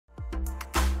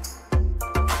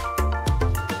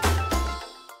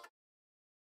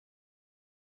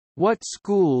What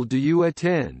school do you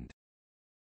attend?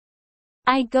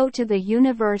 I go to the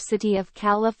University of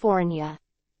California.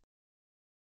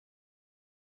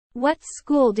 What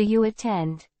school do you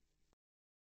attend?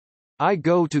 I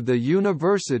go to the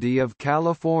University of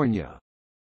California.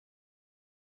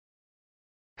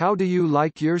 How do you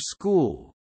like your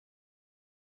school?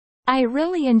 I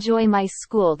really enjoy my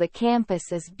school. The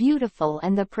campus is beautiful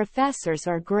and the professors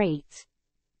are great.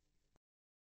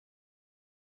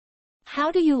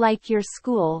 How do you like your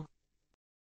school?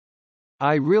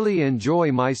 I really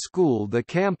enjoy my school. The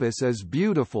campus is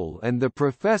beautiful and the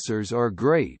professors are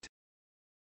great.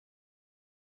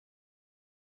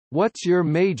 What's your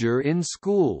major in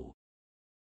school?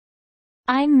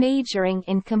 I'm majoring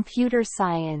in computer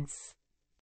science.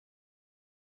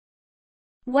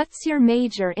 What's your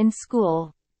major in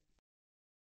school?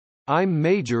 I'm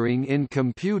majoring in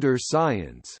computer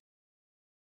science.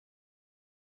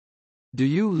 Do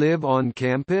you live on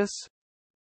campus?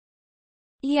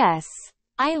 Yes,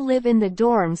 I live in the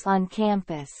dorms on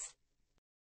campus.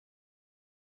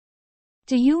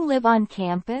 Do you live on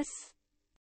campus?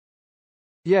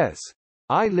 Yes,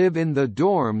 I live in the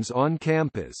dorms on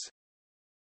campus.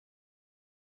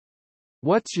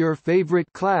 What's your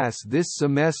favorite class this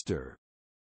semester?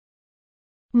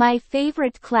 My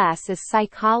favorite class is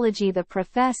psychology. The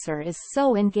professor is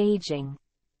so engaging.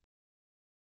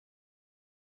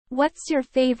 What's your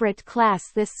favorite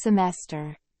class this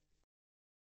semester?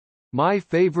 My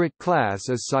favorite class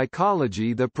is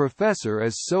psychology. The professor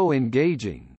is so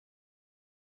engaging.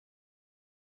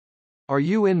 Are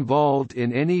you involved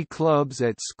in any clubs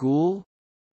at school?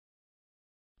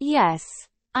 Yes,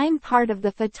 I'm part of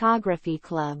the photography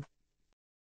club.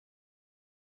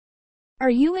 Are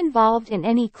you involved in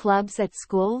any clubs at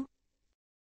school?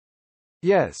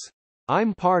 Yes,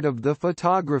 I'm part of the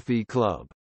photography club.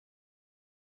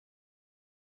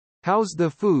 How's the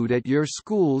food at your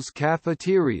school's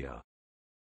cafeteria?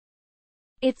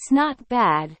 It's not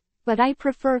bad, but I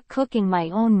prefer cooking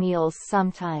my own meals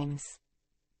sometimes.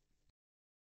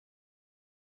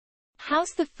 How's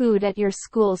the food at your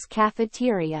school's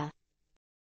cafeteria?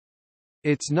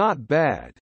 It's not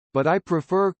bad, but I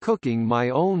prefer cooking my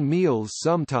own meals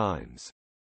sometimes.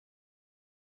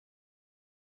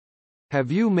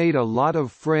 Have you made a lot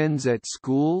of friends at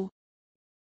school?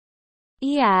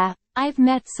 Yeah, I've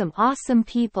met some awesome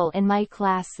people in my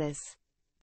classes.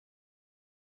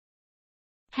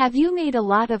 Have you made a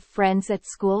lot of friends at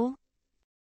school?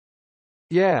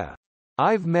 Yeah,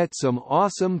 I've met some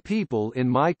awesome people in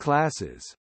my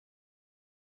classes.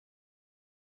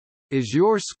 Is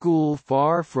your school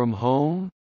far from home?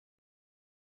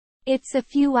 It's a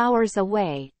few hours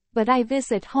away, but I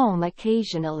visit home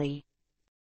occasionally.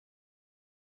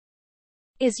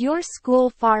 Is your school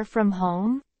far from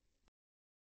home?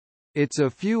 It's a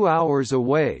few hours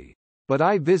away, but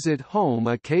I visit home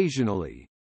occasionally.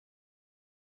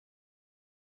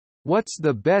 What's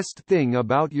the best thing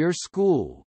about your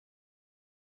school?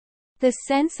 The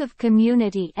sense of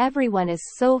community. Everyone is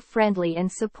so friendly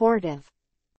and supportive.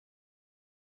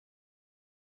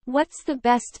 What's the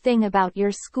best thing about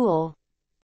your school?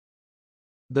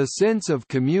 The sense of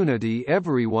community.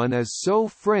 Everyone is so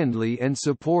friendly and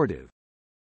supportive.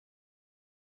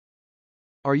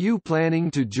 Are you planning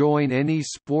to join any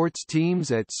sports teams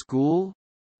at school?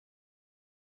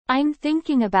 I'm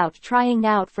thinking about trying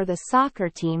out for the soccer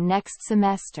team next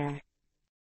semester.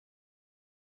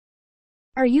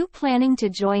 Are you planning to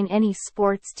join any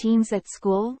sports teams at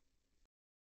school?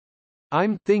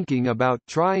 I'm thinking about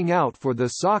trying out for the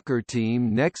soccer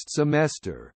team next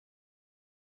semester.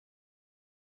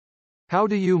 How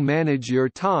do you manage your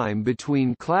time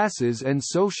between classes and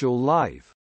social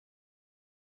life?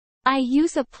 I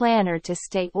use a planner to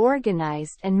stay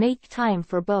organized and make time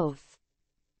for both.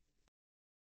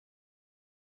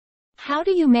 How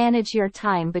do you manage your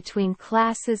time between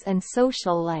classes and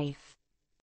social life?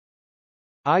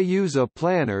 I use a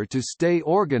planner to stay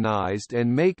organized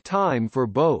and make time for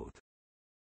both.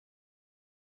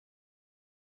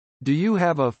 Do you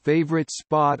have a favorite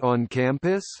spot on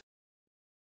campus?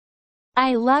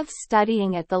 I love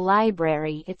studying at the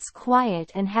library. It's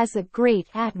quiet and has a great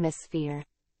atmosphere.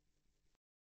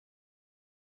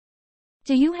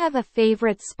 Do you have a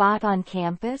favorite spot on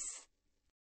campus?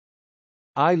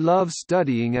 I love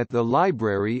studying at the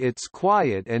library. It's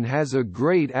quiet and has a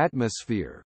great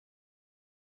atmosphere.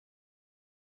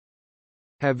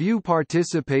 Have you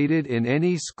participated in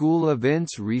any school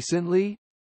events recently?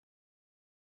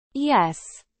 Yes,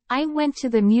 I went to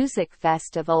the music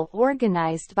festival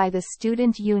organized by the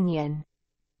student union.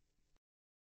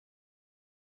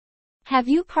 Have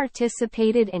you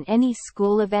participated in any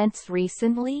school events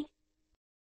recently?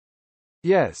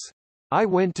 Yes. I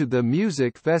went to the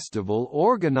music festival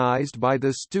organized by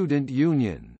the student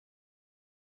union.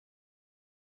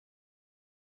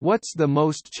 What's the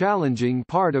most challenging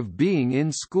part of being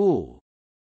in school?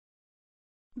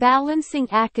 Balancing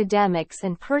academics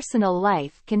and personal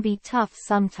life can be tough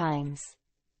sometimes.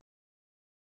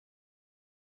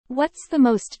 What's the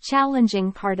most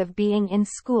challenging part of being in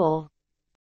school?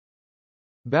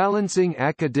 Balancing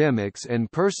academics and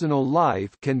personal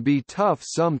life can be tough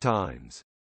sometimes.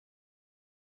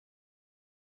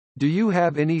 Do you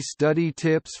have any study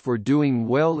tips for doing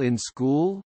well in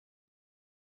school?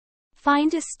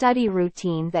 Find a study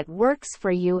routine that works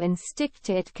for you and stick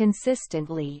to it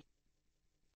consistently.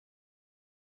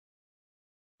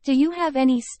 Do you have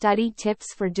any study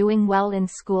tips for doing well in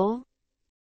school?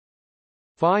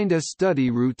 Find a study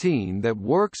routine that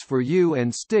works for you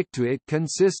and stick to it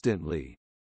consistently.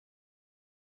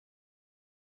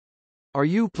 Are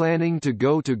you planning to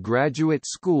go to graduate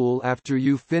school after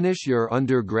you finish your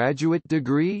undergraduate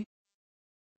degree?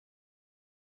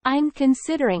 I'm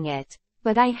considering it,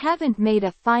 but I haven't made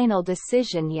a final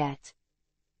decision yet.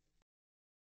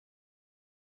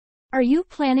 Are you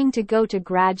planning to go to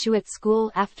graduate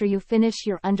school after you finish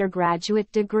your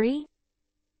undergraduate degree?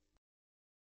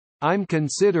 I'm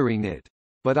considering it,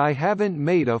 but I haven't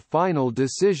made a final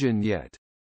decision yet.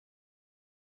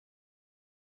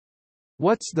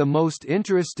 What's the most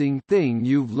interesting thing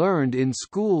you've learned in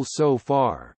school so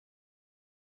far?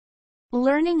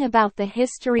 Learning about the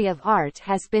history of art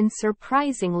has been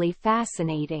surprisingly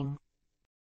fascinating.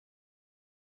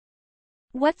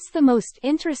 What's the most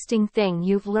interesting thing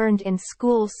you've learned in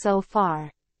school so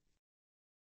far?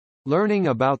 Learning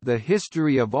about the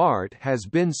history of art has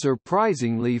been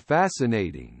surprisingly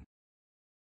fascinating.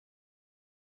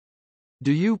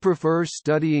 Do you prefer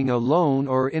studying alone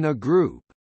or in a group?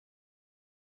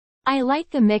 I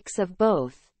like a mix of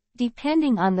both,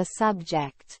 depending on the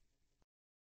subject.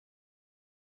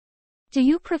 Do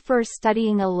you prefer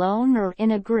studying alone or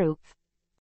in a group?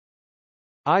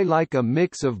 I like a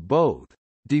mix of both,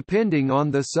 depending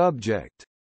on the subject.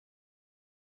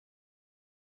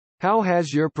 How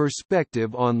has your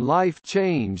perspective on life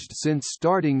changed since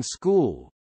starting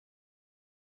school?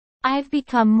 I've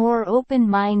become more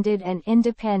open-minded and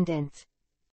independent.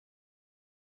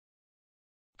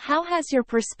 How has your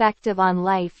perspective on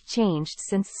life changed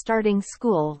since starting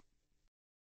school?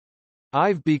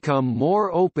 I've become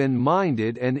more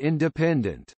open-minded and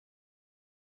independent.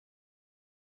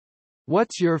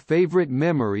 What's your favorite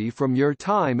memory from your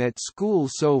time at school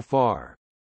so far?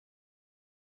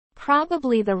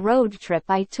 Probably the road trip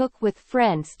I took with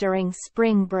friends during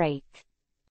spring break.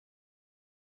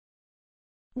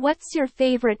 What's your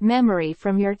favorite memory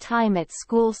from your time at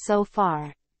school so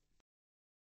far?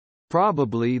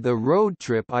 Probably the road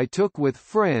trip I took with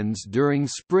friends during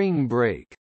spring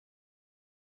break.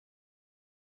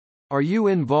 Are you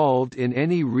involved in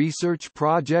any research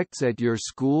projects at your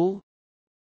school?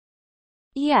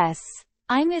 Yes,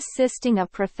 I'm assisting a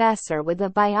professor with a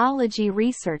biology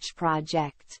research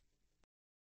project.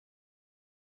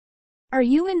 Are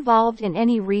you involved in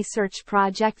any research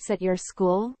projects at your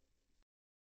school?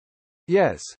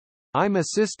 Yes. I'm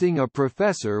assisting a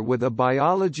professor with a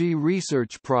biology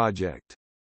research project.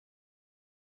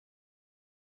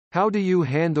 How do you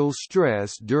handle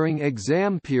stress during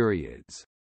exam periods?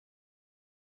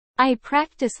 I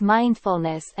practice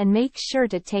mindfulness and make sure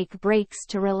to take breaks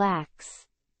to relax.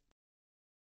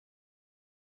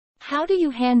 How do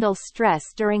you handle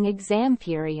stress during exam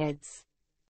periods?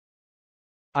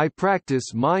 I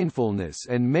practice mindfulness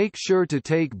and make sure to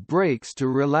take breaks to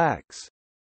relax.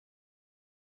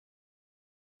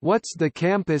 What's the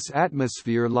campus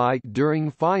atmosphere like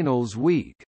during finals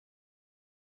week?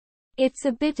 It's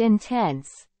a bit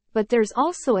intense, but there's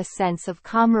also a sense of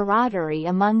camaraderie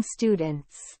among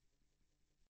students.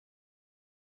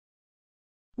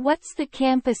 What's the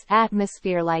campus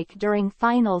atmosphere like during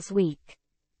finals week?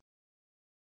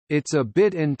 It's a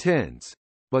bit intense,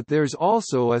 but there's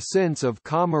also a sense of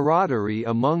camaraderie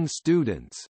among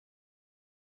students.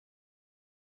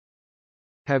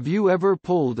 Have you ever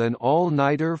pulled an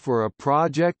all-nighter for a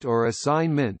project or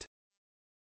assignment?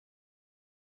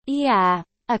 Yeah,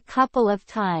 a couple of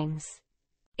times.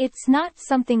 It's not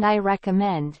something I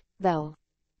recommend, though.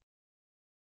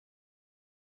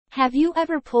 Have you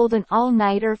ever pulled an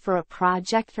all-nighter for a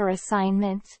project or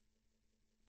assignment?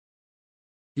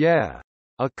 Yeah,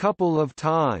 a couple of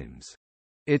times.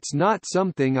 It's not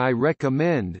something I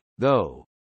recommend, though.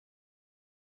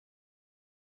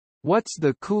 What's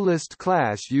the coolest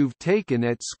class you've taken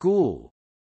at school?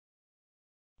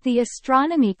 The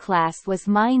astronomy class was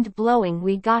mind-blowing.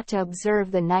 We got to observe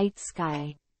the night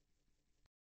sky.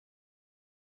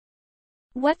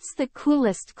 What's the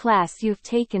coolest class you've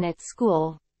taken at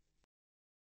school?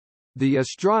 The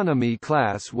astronomy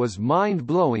class was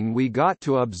mind-blowing. We got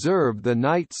to observe the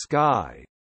night sky.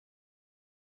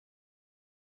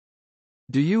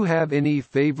 Do you have any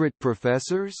favorite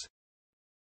professors?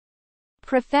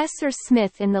 Professor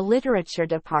Smith in the literature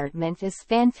department is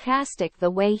fantastic.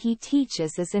 The way he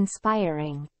teaches is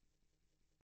inspiring.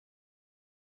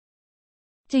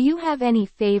 Do you have any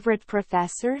favorite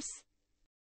professors?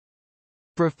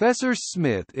 Professor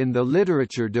Smith in the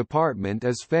literature department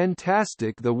is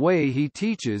fantastic. The way he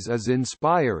teaches is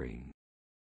inspiring.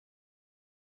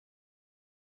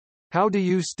 How do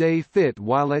you stay fit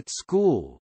while at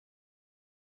school?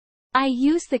 I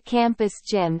use the campus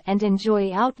gym and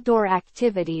enjoy outdoor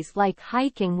activities like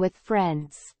hiking with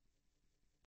friends.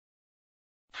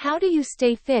 How do you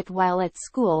stay fit while at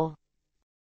school?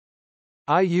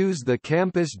 I use the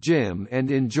campus gym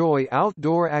and enjoy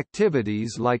outdoor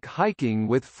activities like hiking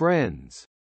with friends.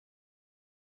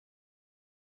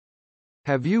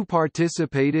 Have you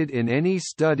participated in any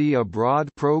study abroad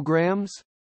programs?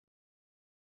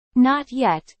 Not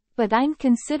yet, but I'm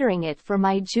considering it for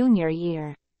my junior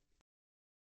year.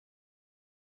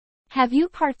 Have you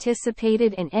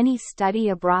participated in any study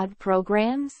abroad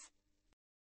programs?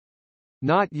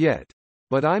 Not yet,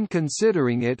 but I'm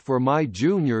considering it for my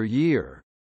junior year.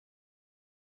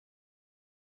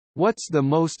 What's the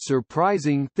most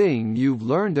surprising thing you've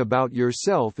learned about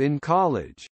yourself in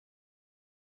college?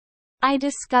 I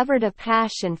discovered a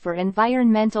passion for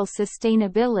environmental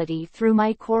sustainability through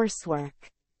my coursework.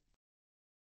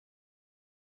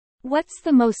 What's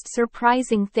the most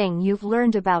surprising thing you've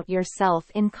learned about yourself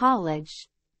in college?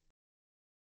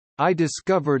 I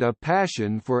discovered a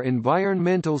passion for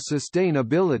environmental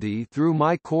sustainability through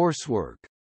my coursework.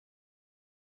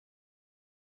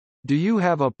 Do you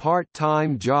have a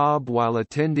part-time job while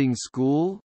attending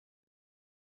school?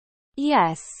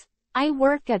 Yes, I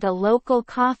work at a local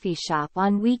coffee shop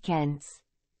on weekends.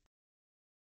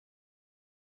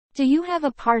 Do you have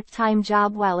a part-time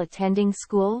job while attending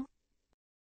school?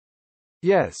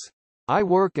 Yes, I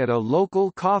work at a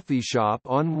local coffee shop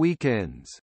on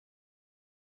weekends.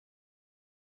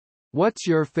 What's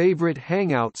your favorite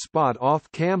hangout spot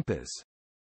off campus?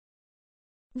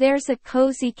 There's a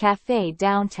cozy cafe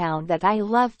downtown that I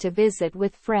love to visit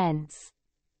with friends.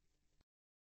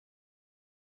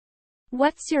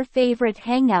 What's your favorite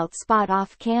hangout spot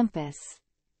off campus?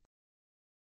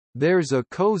 There's a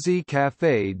cozy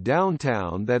cafe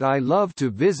downtown that I love to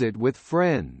visit with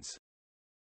friends.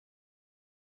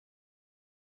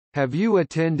 Have you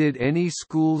attended any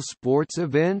school sports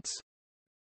events?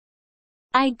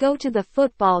 I go to the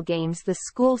football games. The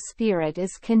school spirit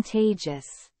is contagious.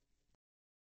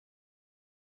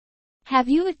 Have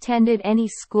you attended any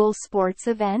school sports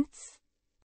events?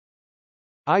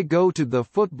 I go to the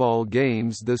football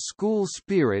games. The school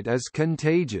spirit is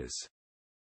contagious.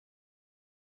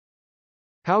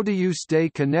 How do you stay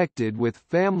connected with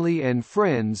family and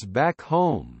friends back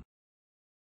home?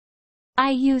 I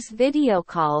use video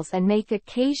calls and make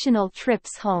occasional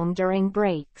trips home during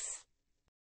breaks.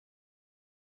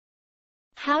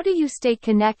 How do you stay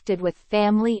connected with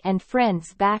family and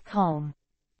friends back home?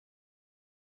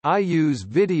 I use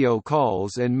video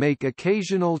calls and make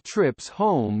occasional trips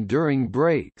home during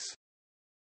breaks.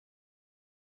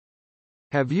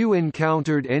 Have you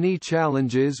encountered any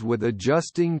challenges with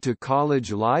adjusting to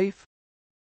college life?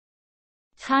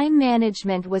 Time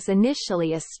management was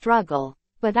initially a struggle,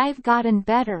 but I've gotten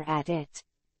better at it.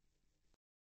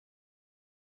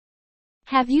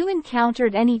 Have you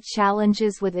encountered any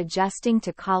challenges with adjusting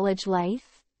to college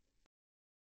life?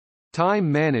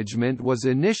 Time management was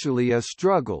initially a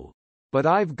struggle, but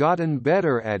I've gotten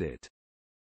better at it.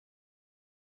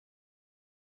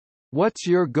 What's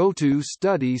your go-to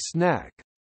study snack?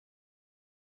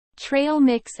 Trail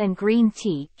mix and green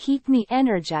tea keep me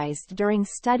energized during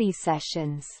study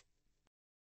sessions.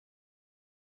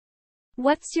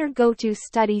 What's your go-to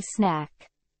study snack?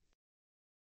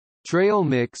 Trail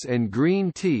mix and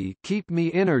green tea keep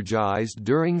me energized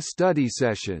during study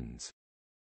sessions.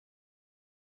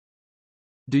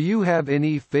 Do you have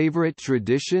any favorite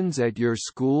traditions at your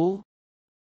school?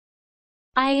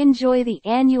 I enjoy the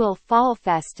annual Fall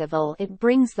Festival. It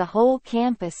brings the whole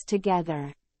campus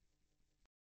together.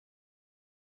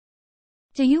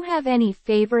 Do you have any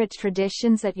favorite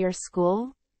traditions at your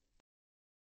school?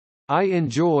 I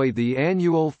enjoy the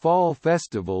annual Fall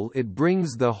Festival. It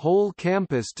brings the whole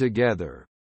campus together.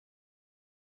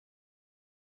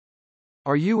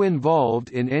 Are you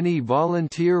involved in any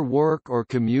volunteer work or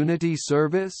community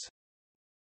service?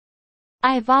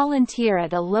 I volunteer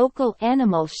at a local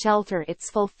animal shelter. It's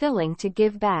fulfilling to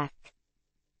give back.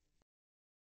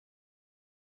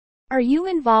 Are you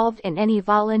involved in any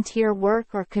volunteer work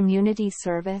or community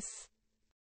service?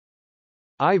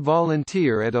 I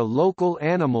volunteer at a local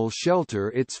animal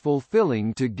shelter. It's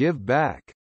fulfilling to give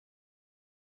back.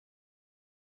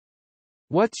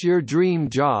 What's your dream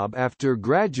job after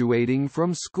graduating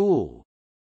from school?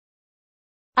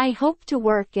 I hope to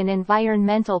work in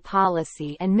environmental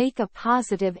policy and make a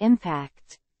positive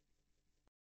impact.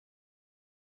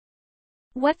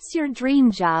 What's your dream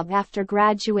job after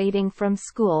graduating from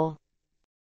school?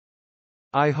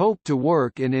 I hope to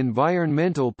work in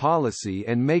environmental policy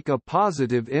and make a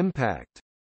positive impact.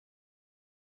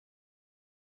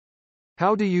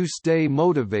 How do you stay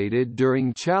motivated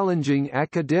during challenging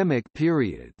academic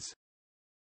periods?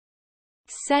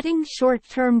 Setting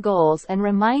short-term goals and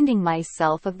reminding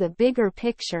myself of the bigger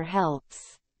picture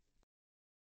helps.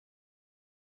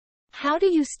 How do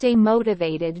you stay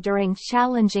motivated during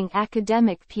challenging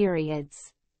academic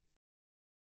periods?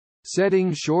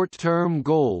 Setting short-term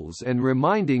goals and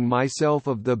reminding myself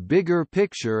of the bigger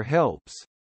picture helps.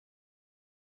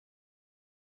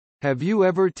 Have you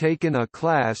ever taken a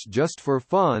class just for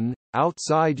fun,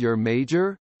 outside your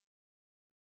major?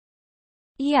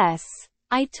 Yes,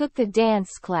 I took a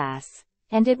dance class,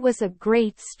 and it was a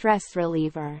great stress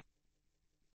reliever.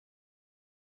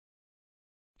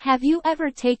 Have you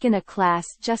ever taken a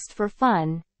class just for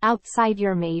fun, outside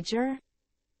your major?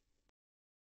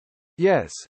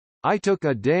 Yes, I took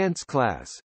a dance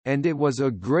class, and it was a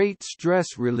great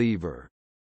stress reliever.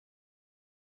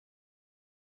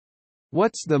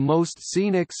 What's the most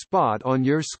scenic spot on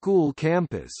your school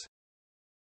campus?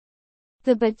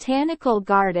 The botanical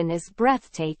garden is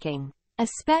breathtaking,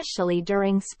 especially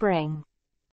during spring.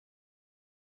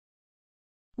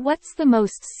 What's the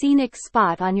most scenic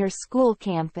spot on your school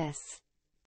campus?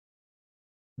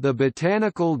 The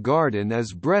botanical garden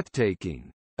is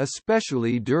breathtaking,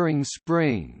 especially during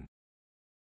spring.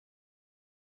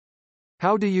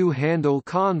 How do you handle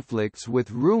conflicts with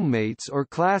roommates or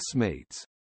classmates?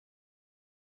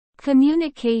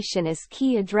 Communication is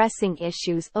key. Addressing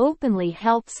issues openly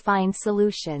helps find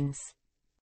solutions.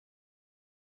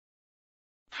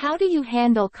 How do you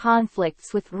handle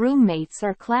conflicts with roommates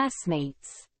or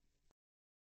classmates?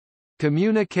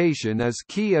 Communication is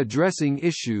key. Addressing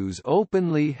issues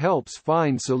openly helps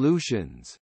find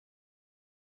solutions.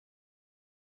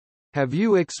 Have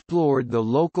you explored the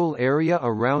local area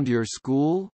around your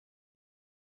school?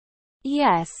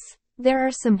 Yes, there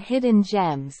are some hidden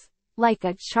gems, like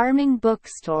a charming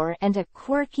bookstore and a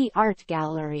quirky art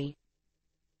gallery.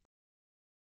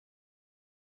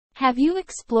 Have you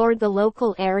explored the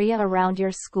local area around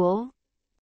your school?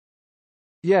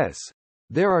 Yes,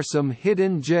 there are some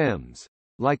hidden gems,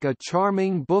 like a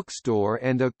charming bookstore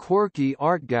and a quirky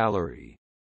art gallery.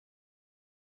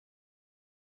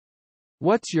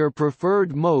 What's your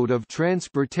preferred mode of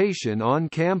transportation on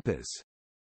campus?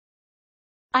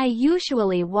 I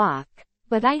usually walk,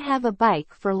 but I have a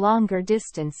bike for longer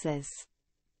distances.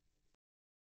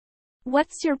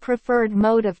 What's your preferred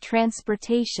mode of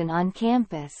transportation on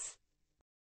campus?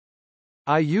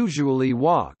 I usually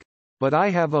walk, but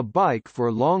I have a bike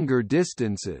for longer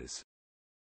distances.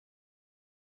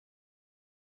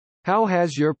 How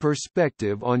has your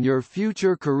perspective on your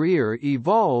future career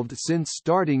evolved since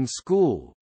starting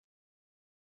school?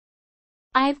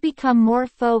 I've become more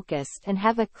focused and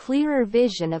have a clearer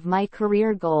vision of my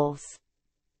career goals.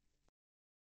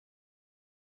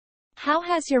 How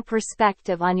has your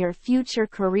perspective on your future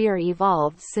career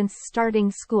evolved since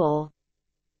starting school?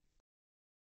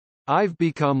 I've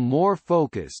become more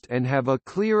focused and have a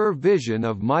clearer vision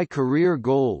of my career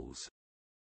goals.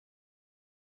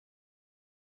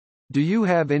 Do you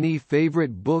have any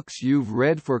favorite books you've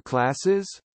read for classes?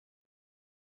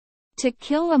 To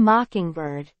Kill a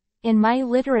Mockingbird, in my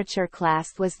literature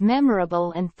class, was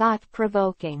memorable and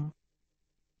thought-provoking.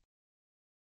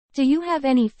 Do you have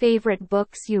any favorite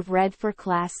books you've read for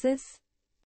classes?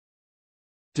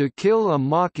 To Kill a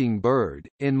Mockingbird,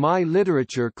 in my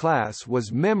literature class,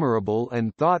 was memorable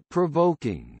and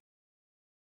thought-provoking.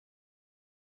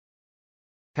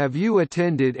 Have you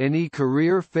attended any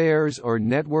career fairs or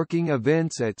networking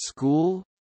events at school?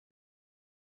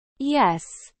 Yes,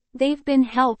 they've been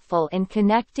helpful in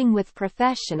connecting with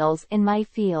professionals in my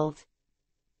field.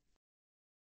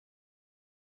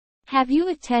 Have you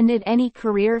attended any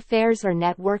career fairs or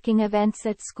networking events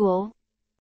at school?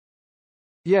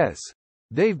 Yes,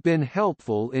 they've been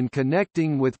helpful in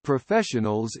connecting with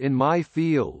professionals in my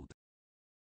field.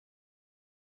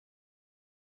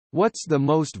 What's the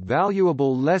most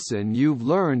valuable lesson you've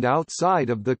learned outside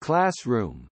of the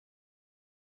classroom?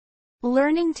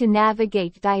 Learning to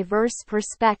navigate diverse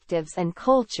perspectives and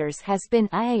cultures has been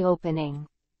eye-opening.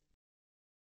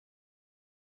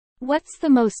 What's the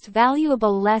most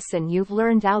valuable lesson you've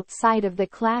learned outside of the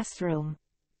classroom?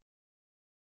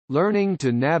 Learning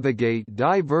to navigate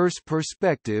diverse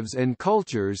perspectives and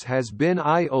cultures has been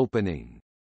eye-opening.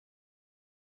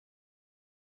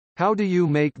 How do you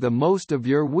make the most of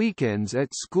your weekends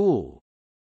at school?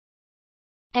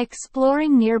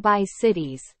 Exploring nearby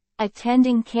cities,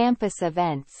 attending campus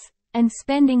events, and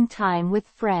spending time with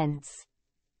friends.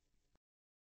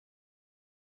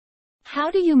 How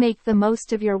do you make the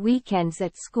most of your weekends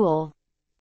at school?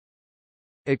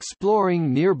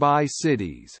 Exploring nearby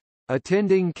cities,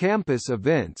 attending campus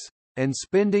events, and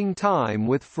spending time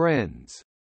with friends.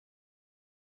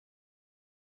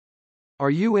 Are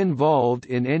you involved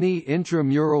in any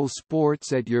intramural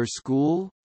sports at your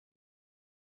school?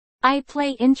 I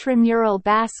play intramural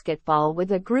basketball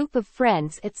with a group of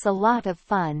friends. It's a lot of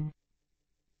fun.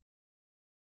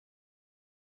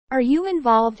 Are you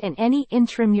involved in any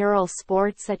intramural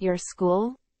sports at your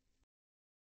school?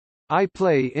 I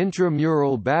play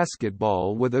intramural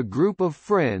basketball with a group of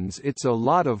friends. It's a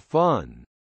lot of fun.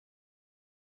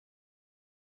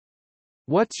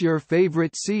 What's your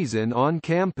favorite season on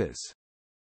campus?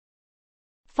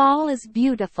 Fall is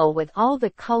beautiful with all the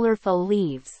colorful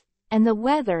leaves, and the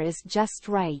weather is just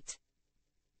right.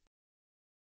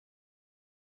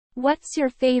 What's your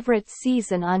favorite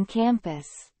season on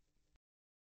campus?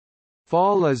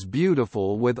 Fall is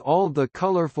beautiful with all the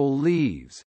colorful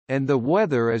leaves, and the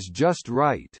weather is just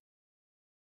right.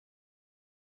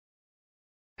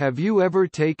 Have you ever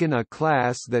taken a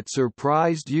class that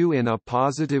surprised you in a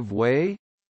positive way?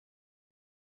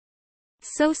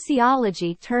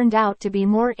 Sociology turned out to be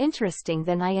more interesting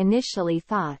than I initially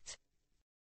thought.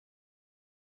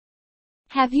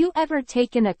 Have you ever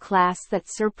taken a class that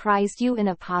surprised you in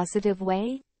a positive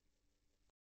way?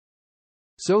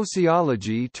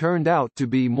 Sociology turned out to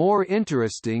be more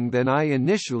interesting than I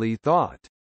initially thought.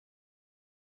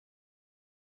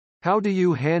 How do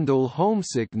you handle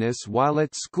homesickness while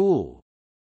at school?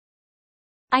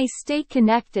 I stay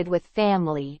connected with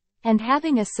family, and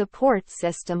having a support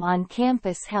system on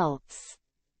campus helps.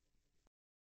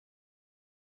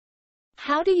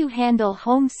 How do you handle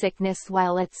homesickness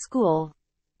while at school?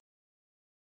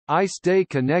 I stay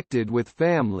connected with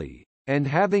family, and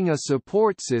having a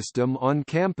support system on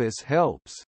campus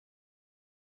helps.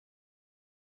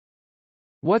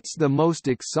 What's the most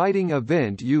exciting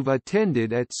event you've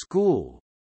attended at school?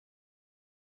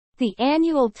 The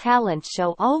annual talent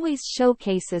show always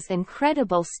showcases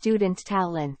incredible student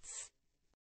talents.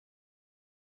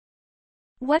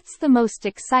 What's the most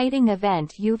exciting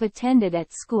event you've attended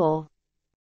at school?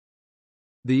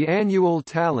 The annual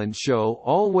talent show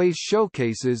always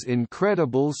showcases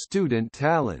incredible student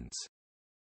talents.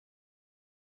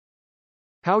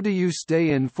 How do you stay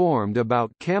informed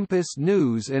about campus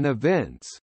news and events?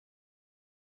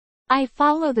 I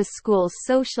follow the school's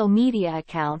social media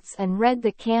accounts and read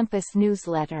the campus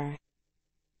newsletter.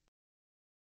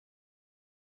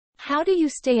 How do you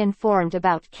stay informed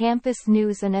about campus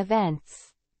news and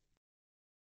events?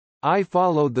 I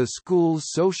follow the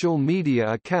school's social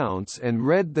media accounts and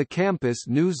read the campus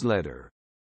newsletter.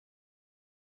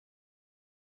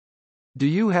 Do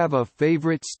you have a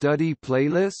favorite study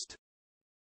playlist?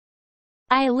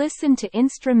 I listen to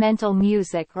instrumental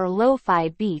music or lo-fi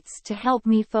beats to help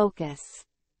me focus.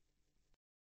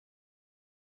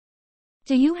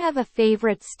 Do you have a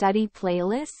favorite study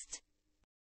playlist?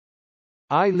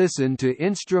 I listen to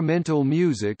instrumental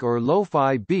music or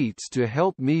lo-fi beats to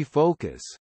help me focus.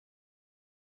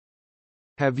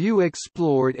 Have you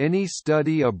explored any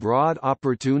study abroad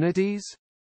opportunities?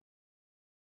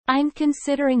 I'm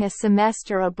considering a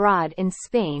semester abroad in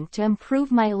Spain to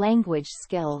improve my language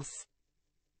skills.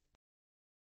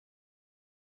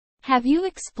 Have you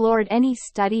explored any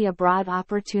study abroad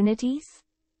opportunities?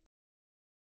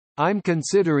 I'm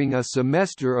considering a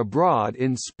semester abroad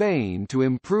in Spain to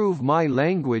improve my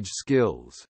language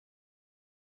skills.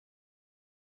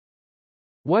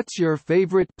 What's your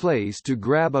favorite place to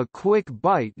grab a quick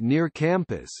bite near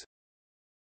campus?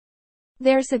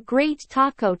 There's a great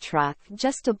taco truck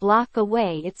just a block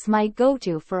away. It's my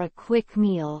go-to for a quick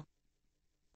meal.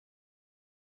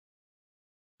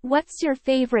 What's your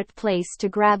favorite place to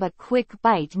grab a quick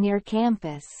bite near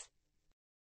campus?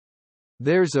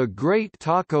 There's a great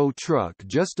taco truck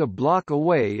just a block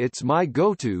away. It's my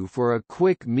go-to for a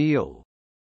quick meal.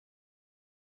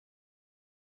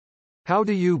 How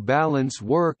do you balance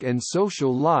work and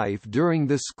social life during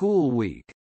the school week?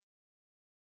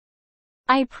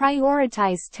 I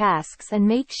prioritize tasks and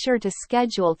make sure to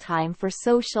schedule time for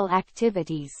social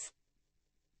activities.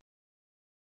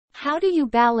 How do you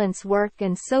balance work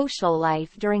and social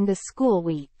life during the school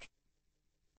week?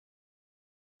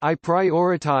 I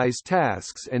prioritize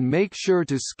tasks and make sure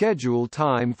to schedule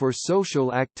time for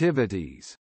social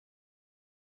activities.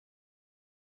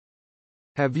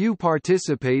 Have you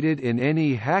participated in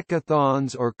any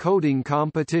hackathons or coding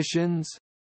competitions?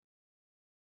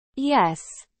 Yes,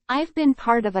 I've been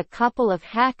part of a couple of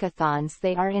hackathons.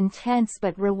 They are intense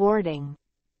but rewarding.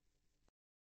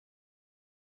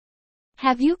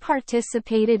 Have you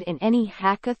participated in any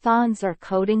hackathons or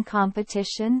coding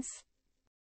competitions?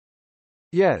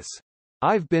 Yes.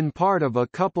 I've been part of a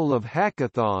couple of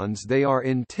hackathons. They are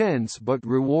intense but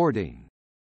rewarding.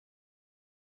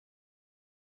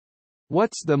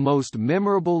 What's the most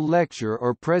memorable lecture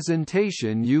or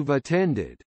presentation you've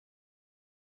attended?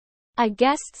 A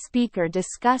guest speaker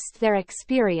discussed their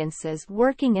experiences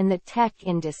working in the tech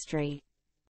industry.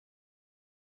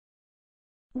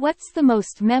 What's the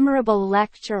most memorable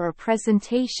lecture or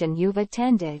presentation you've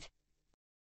attended?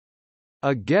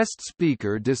 A guest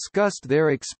speaker discussed their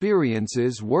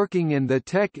experiences working in the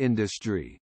tech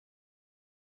industry.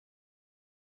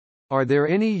 Are there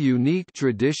any unique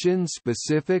traditions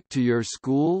specific to your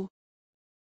school?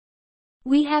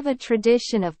 We have a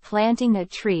tradition of planting a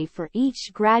tree for each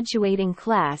graduating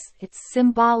class. It's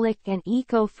symbolic and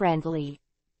eco-friendly.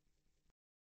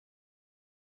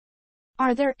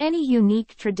 Are there any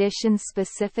unique traditions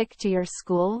specific to your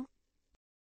school?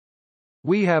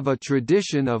 We have a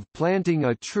tradition of planting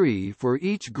a tree for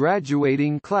each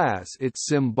graduating class. It's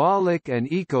symbolic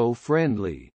and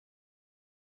eco-friendly.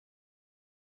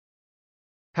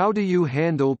 How do you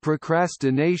handle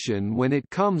procrastination when it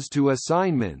comes to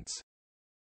assignments?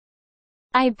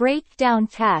 I break down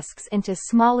tasks into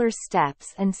smaller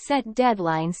steps and set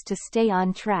deadlines to stay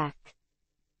on track.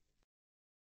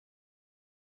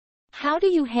 How do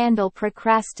you handle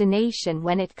procrastination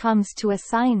when it comes to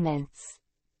assignments?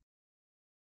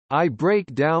 I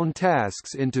break down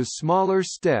tasks into smaller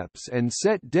steps and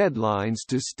set deadlines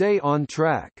to stay on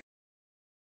track.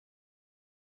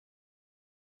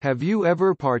 Have you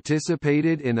ever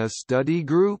participated in a study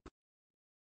group?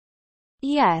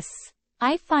 Yes,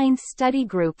 I find study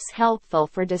groups helpful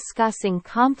for discussing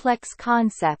complex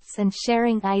concepts and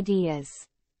sharing ideas.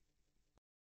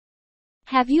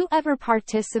 Have you ever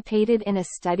participated in a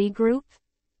study group?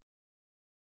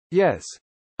 Yes.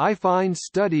 I find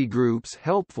study groups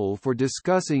helpful for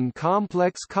discussing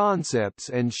complex concepts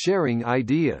and sharing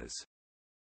ideas.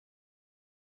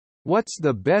 What's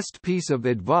the best piece of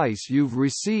advice you've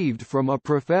received from a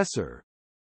professor?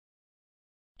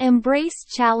 Embrace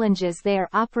challenges. They are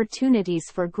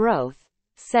opportunities for growth,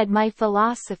 said my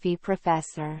philosophy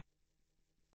professor.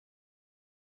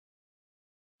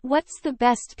 What's the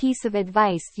best piece of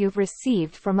advice you've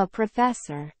received from a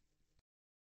professor?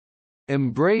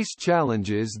 Embrace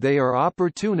challenges. They are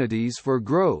opportunities for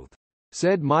growth,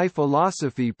 said my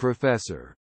philosophy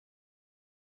professor.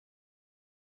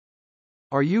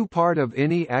 Are you part of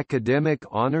any academic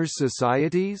honors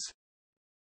societies?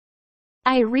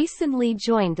 I recently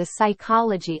joined the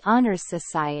Psychology Honors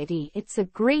Society. It's a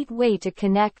great way to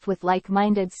connect with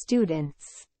like-minded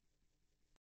students.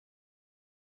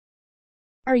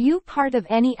 Are you part of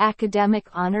any academic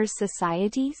honors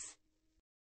societies?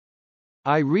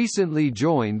 I recently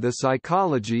joined the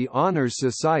Psychology Honors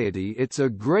Society. It's a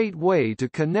great way to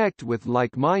connect with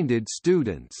like-minded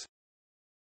students.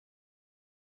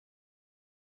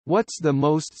 What's the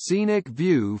most scenic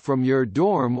view from your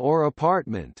dorm or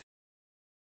apartment?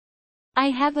 I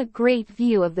have a great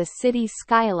view of the city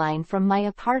skyline from my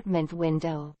apartment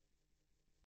window.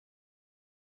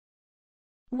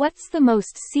 What's the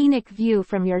most scenic view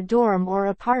from your dorm or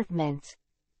apartment?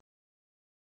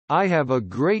 I have a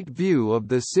great view of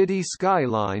the city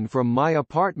skyline from my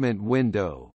apartment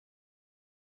window.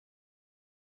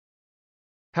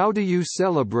 How do you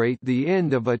celebrate the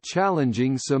end of a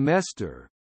challenging semester?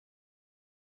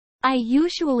 I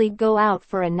usually go out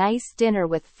for a nice dinner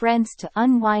with friends to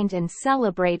unwind and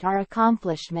celebrate our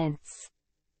accomplishments.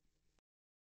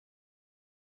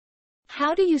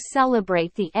 How do you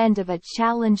celebrate the end of a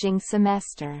challenging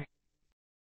semester?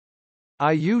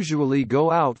 I usually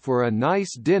go out for a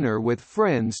nice dinner with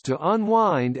friends to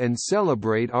unwind and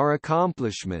celebrate our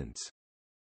accomplishments.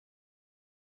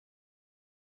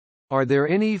 Are there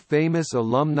any famous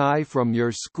alumni from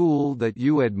your school that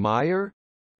you admire?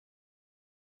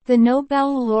 The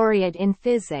Nobel laureate in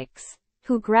physics,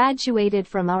 who graduated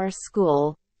from our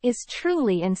school, is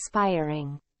truly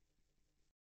inspiring.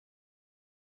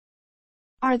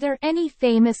 Are there any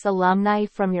famous alumni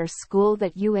from your school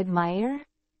that you admire?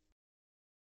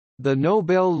 The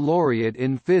Nobel laureate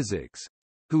in physics,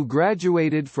 who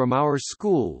graduated from our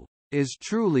school, is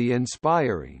truly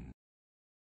inspiring.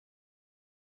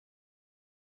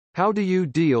 How do you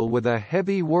deal with a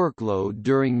heavy workload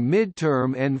during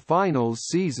midterm and finals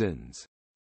seasons?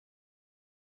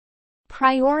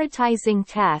 Prioritizing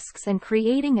tasks and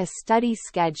creating a study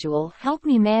schedule help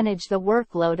me manage the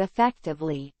workload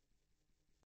effectively.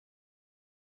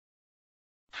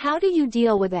 How do you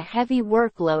deal with a heavy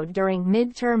workload during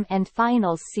midterm and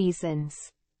finals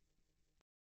seasons?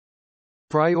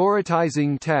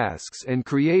 Prioritizing tasks and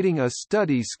creating a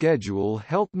study schedule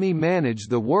help me manage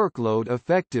the workload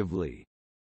effectively.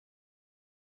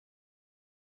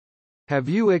 Have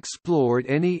you explored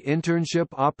any internship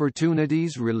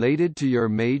opportunities related to your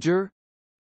major?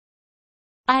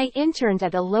 I interned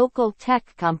at a local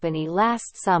tech company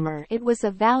last summer. It was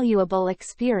a valuable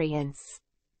experience.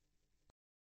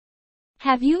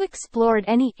 Have you explored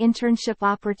any internship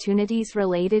opportunities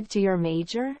related to your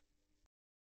major?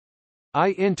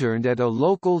 I interned at a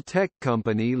local tech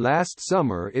company last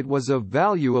summer. It was a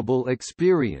valuable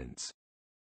experience.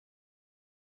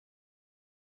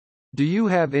 Do you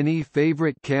have any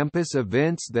favorite campus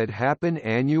events that happen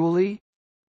annually?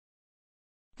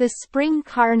 The Spring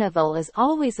Carnival is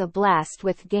always a blast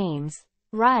with games,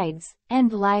 rides,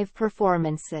 and live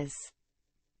performances.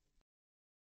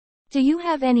 Do you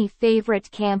have any favorite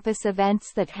campus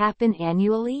events that happen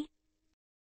annually?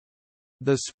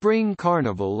 The Spring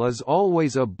Carnival is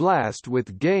always a blast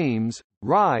with games,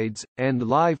 rides, and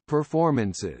live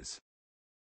performances.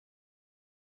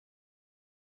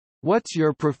 What's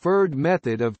your preferred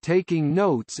method of taking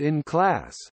notes in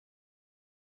class?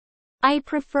 I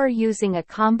prefer using a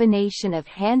combination of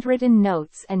handwritten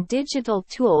notes and digital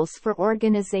tools for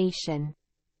organization.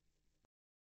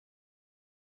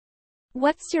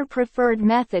 What's your preferred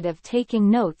method of taking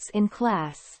notes in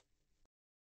class?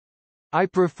 I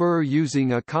prefer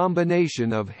using a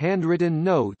combination of handwritten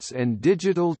notes and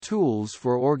digital tools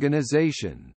for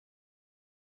organization.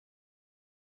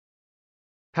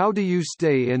 How do you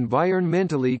stay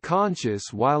environmentally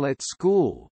conscious while at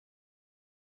school?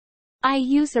 I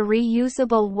use a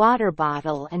reusable water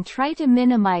bottle and try to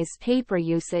minimize paper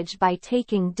usage by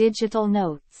taking digital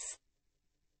notes.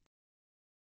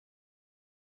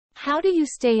 How do you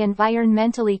stay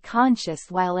environmentally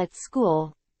conscious while at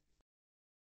school?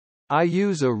 I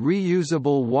use a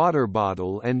reusable water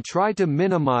bottle and try to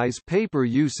minimize paper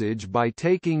usage by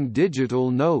taking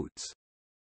digital notes.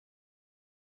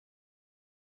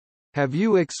 Have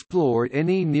you explored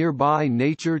any nearby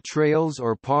nature trails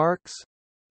or parks?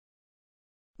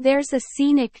 There's a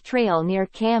scenic trail near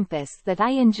campus that I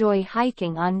enjoy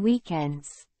hiking on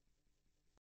weekends.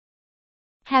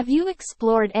 Have you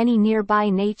explored any nearby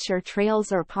nature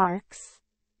trails or parks?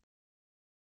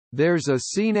 There's a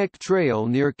scenic trail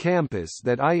near campus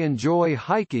that I enjoy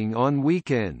hiking on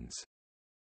weekends.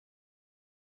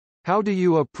 How do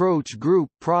you approach group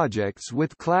projects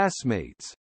with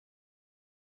classmates?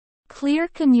 Clear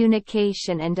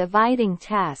communication and dividing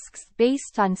tasks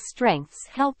based on strengths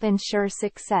help ensure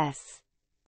success.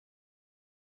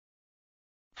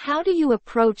 How do you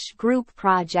approach group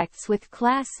projects with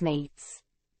classmates?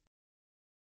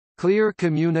 Clear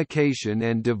communication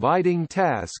and dividing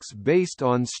tasks based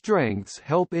on strengths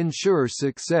help ensure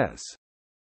success.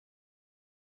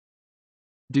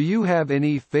 Do you have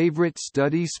any favorite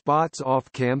study spots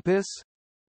off campus?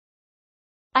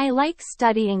 I like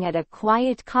studying at a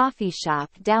quiet coffee shop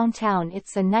downtown.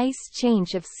 It's a nice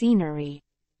change of scenery.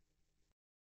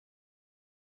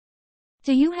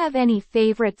 Do you have any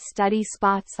favorite study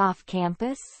spots off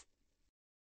campus?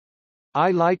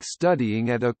 I like studying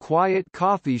at a quiet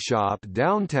coffee shop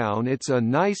downtown. It's a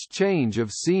nice change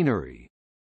of scenery.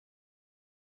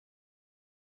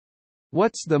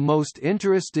 What's the most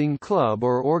interesting club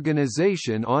or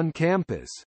organization on campus?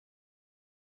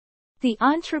 The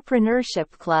Entrepreneurship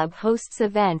Club hosts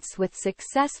events with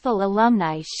successful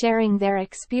alumni sharing their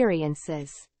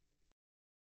experiences.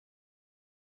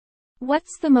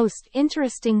 What's the most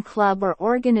interesting club or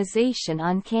organization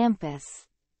on campus?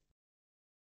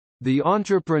 The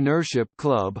Entrepreneurship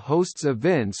Club hosts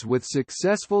events with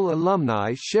successful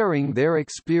alumni sharing their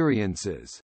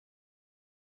experiences.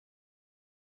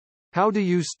 How do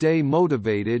you stay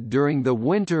motivated during the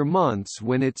winter months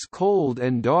when it's cold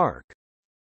and dark?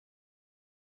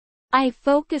 I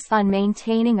focus on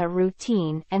maintaining a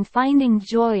routine and finding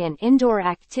joy in indoor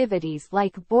activities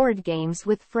like board games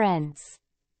with friends.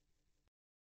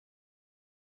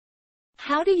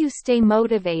 How do you stay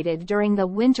motivated during the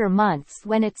winter months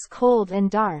when it's cold and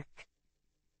dark?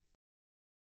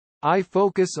 I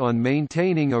focus on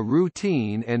maintaining a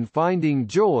routine and finding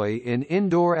joy in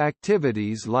indoor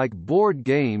activities like board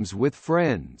games with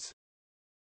friends.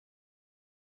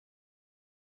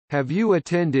 Have you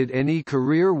attended any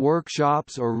career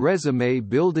workshops or resume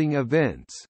building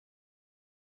events?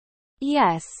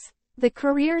 Yes, the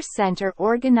Career Center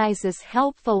organizes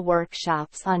helpful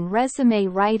workshops on resume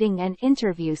writing and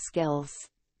interview skills.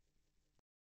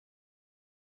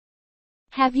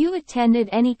 Have you attended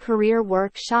any career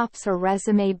workshops or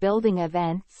resume building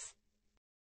events?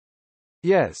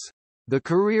 Yes, the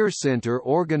Career Center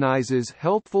organizes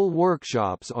helpful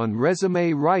workshops on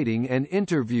resume writing and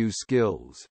interview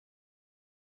skills.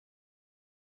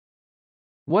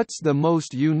 What's the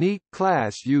most unique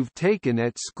class you've taken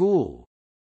at school?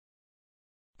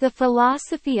 The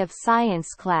Philosophy of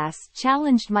Science class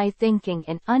challenged my thinking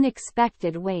in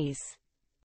unexpected ways.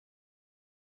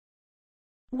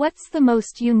 What's the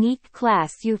most unique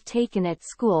class you've taken at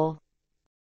school?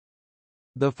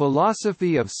 The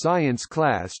Philosophy of Science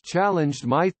class challenged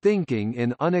my thinking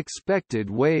in unexpected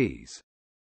ways.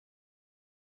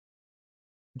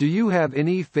 Do you have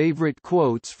any favorite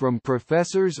quotes from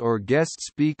professors or guest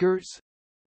speakers?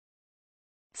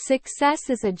 Success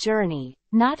is a journey,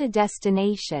 not a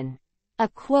destination. A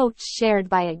quote shared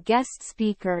by a guest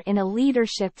speaker in a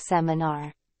leadership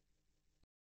seminar.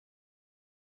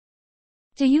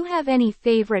 Do you have any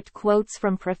favorite quotes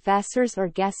from professors or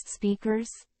guest speakers?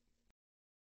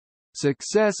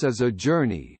 Success is a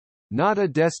journey, not a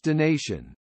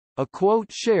destination. A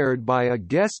quote shared by a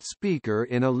guest speaker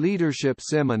in a leadership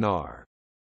seminar.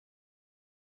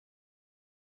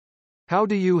 How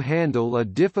do you handle a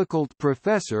difficult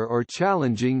professor or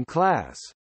challenging class?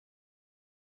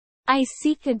 I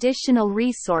seek additional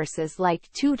resources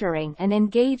like tutoring and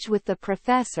engage with the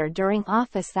professor during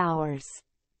office hours.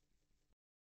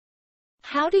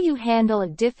 How do you handle a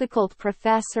difficult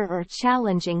professor or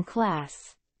challenging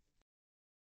class?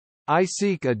 I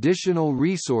seek additional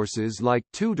resources like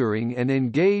tutoring and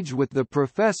engage with the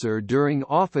professor during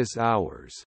office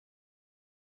hours.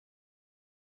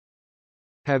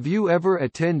 Have you ever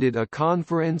attended a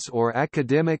conference or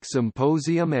academic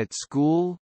symposium at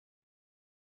school?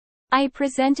 I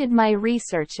presented my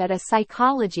research at a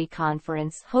psychology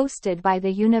conference hosted by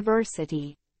the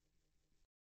university.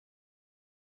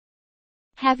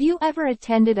 Have you ever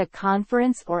attended a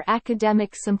conference or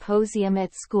academic symposium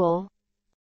at school?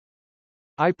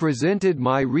 I presented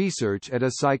my research at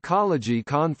a psychology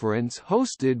conference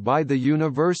hosted by the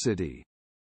university.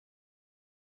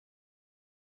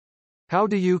 How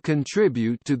do you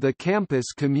contribute to the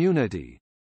campus community?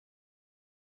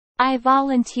 I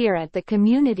volunteer at the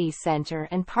community center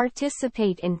and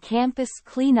participate in campus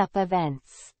cleanup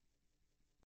events.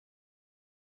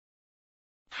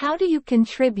 How do you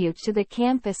contribute to the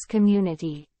campus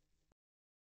community?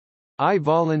 I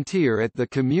volunteer at the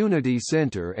community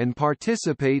center and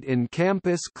participate in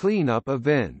campus cleanup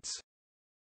events.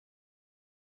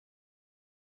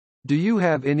 Do you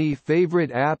have any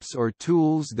favorite apps or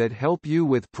tools that help you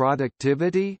with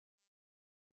productivity?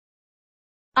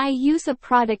 I use a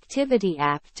productivity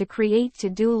app to create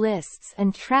to-do lists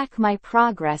and track my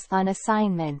progress on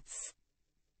assignments.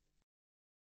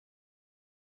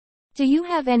 Do you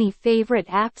have any favorite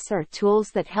apps or tools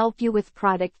that help you with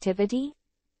productivity?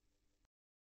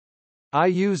 I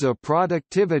use a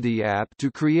productivity app to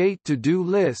create to-do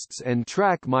lists and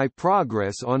track my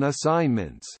progress on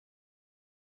assignments.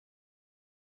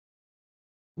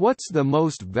 What's the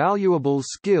most valuable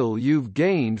skill you've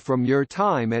gained from your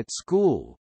time at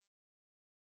school?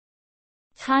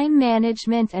 Time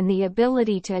management and the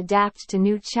ability to adapt to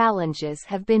new challenges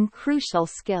have been crucial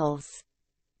skills.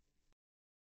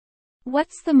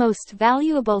 What's the most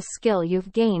valuable skill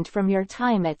you've gained from your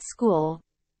time at school?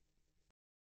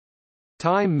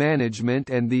 Time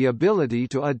management and the ability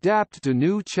to adapt to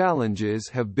new challenges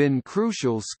have been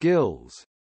crucial skills.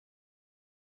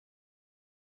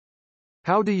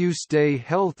 How do you stay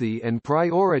healthy and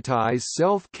prioritize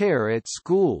self-care at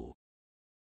school?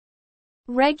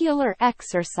 Regular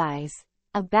exercise,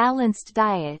 a balanced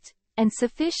diet, and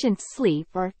sufficient sleep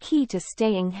are key to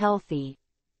staying healthy.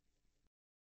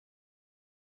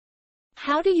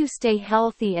 How do you stay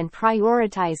healthy and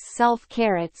prioritize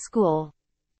self-care at school?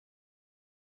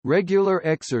 Regular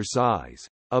exercise,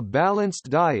 a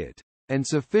balanced diet, and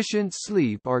sufficient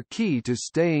sleep are key to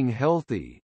staying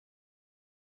healthy.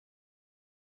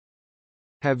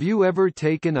 Have you ever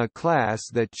taken a class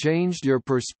that changed your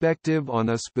perspective on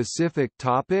a specific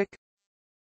topic?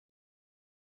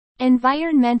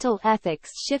 Environmental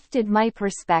ethics shifted my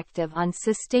perspective on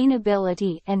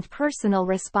sustainability and personal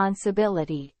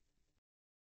responsibility.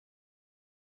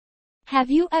 Have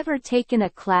you ever taken a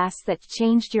class that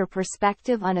changed your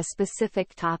perspective on a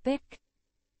specific topic?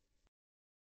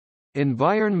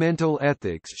 Environmental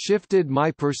ethics shifted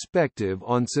my perspective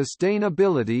on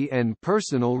sustainability and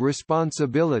personal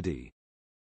responsibility.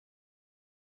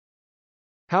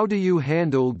 How do you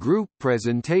handle group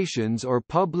presentations or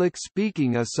public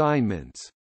speaking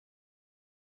assignments?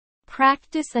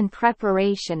 Practice and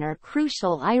preparation are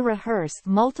crucial. I rehearse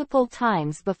multiple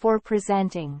times before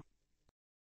presenting.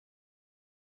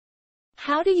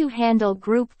 How do you handle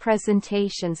group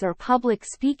presentations or public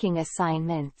speaking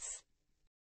assignments?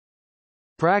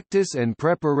 Practice and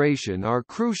preparation are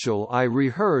crucial. I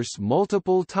rehearse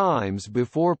multiple times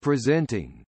before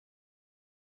presenting.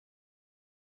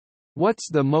 What's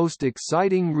the most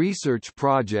exciting research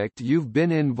project you've been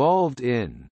involved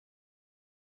in?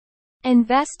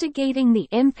 Investigating the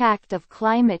impact of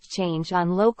climate change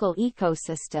on local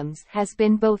ecosystems has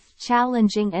been both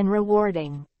challenging and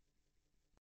rewarding.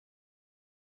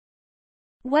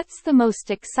 What's the most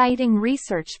exciting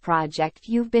research project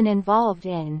you've been involved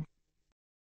in?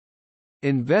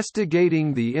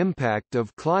 Investigating the impact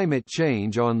of climate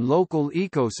change on local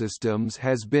ecosystems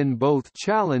has been both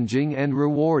challenging and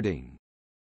rewarding.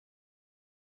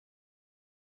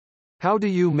 How do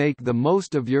you make the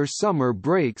most of your summer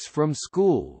breaks from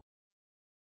school?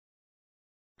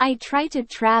 I try to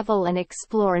travel and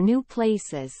explore new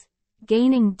places,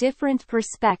 gaining different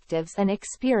perspectives and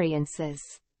experiences.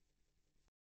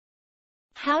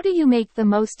 How do you make the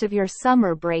most of your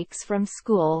summer breaks from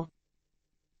school?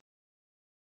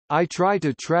 I try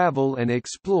to travel and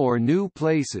explore new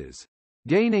places,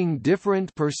 gaining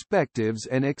different perspectives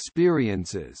and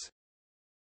experiences.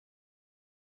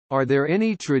 Are there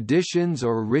any traditions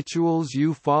or rituals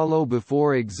you follow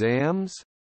before exams?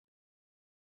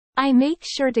 I make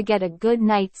sure to get a good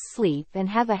night's sleep and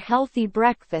have a healthy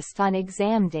breakfast on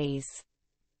exam days.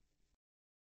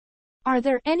 Are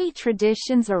there any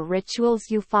traditions or rituals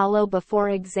you follow before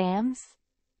exams?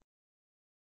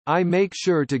 I make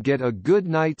sure to get a good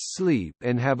night's sleep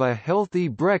and have a healthy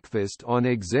breakfast on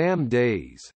exam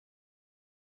days.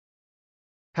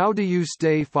 How do you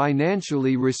stay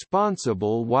financially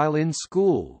responsible while in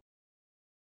school?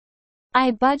 I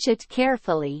budget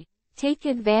carefully, take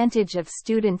advantage of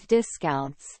student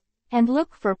discounts, and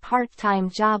look for part-time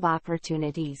job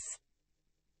opportunities.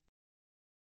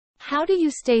 How do you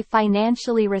stay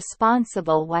financially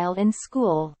responsible while in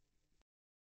school?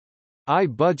 I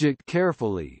budget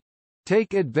carefully,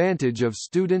 take advantage of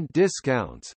student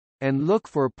discounts, and look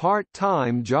for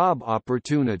part-time job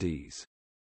opportunities.